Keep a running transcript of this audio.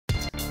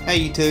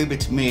Hey YouTube,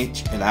 it's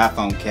Mitch at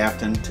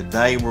iPhonecaptain.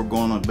 Today we're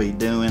going to be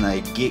doing a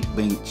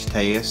GeekBench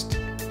test.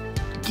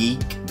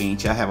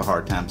 GeekBench, I have a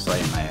hard time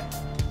saying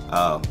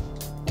that.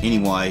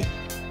 Anyway,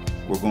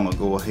 we're going to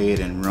go ahead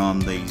and run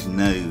these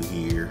new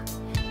here.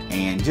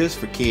 And just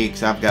for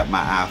kicks, I've got my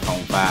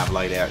iPhone 5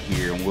 laid out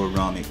here, and we'll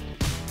run it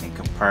and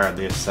compare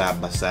this side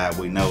by side.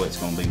 We know it's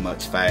going to be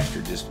much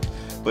faster,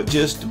 but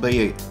just to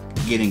be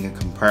getting a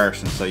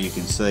comparison so you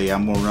can see,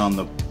 I'm going to run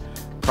the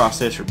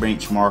processor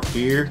benchmark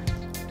here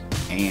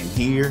and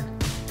here,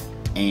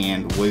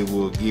 and we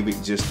will give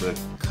it just a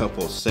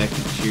couple of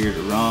seconds here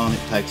to run. It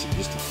takes it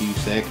just a few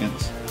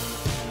seconds,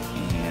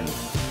 and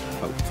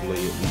hopefully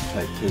it won't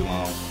take too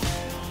long.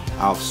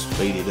 I'll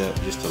speed it up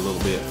just a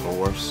little bit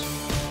for us.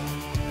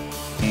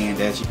 And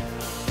as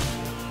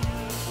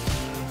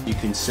you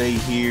can see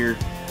here,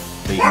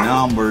 the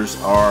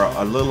numbers are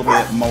a little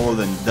bit more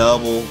than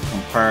double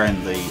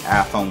comparing the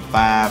iPhone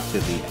 5 to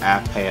the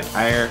iPad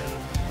Air.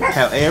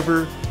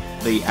 However,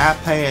 the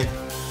iPad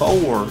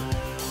 4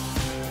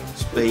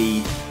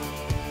 speed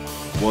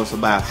was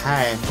about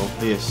half of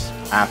this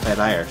iPad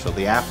Air. So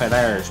the iPad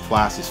Air is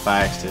twice as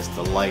fast as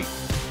the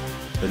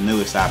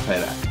newest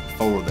iPad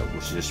 4 that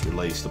was just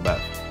released about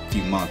a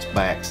few months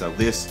back. So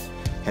this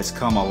has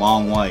come a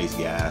long ways,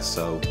 guys.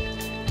 So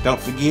don't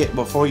forget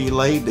before you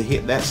leave to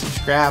hit that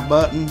subscribe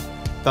button,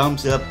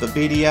 thumbs up the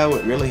video,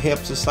 it really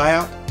helps us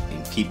out,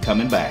 and keep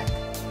coming back.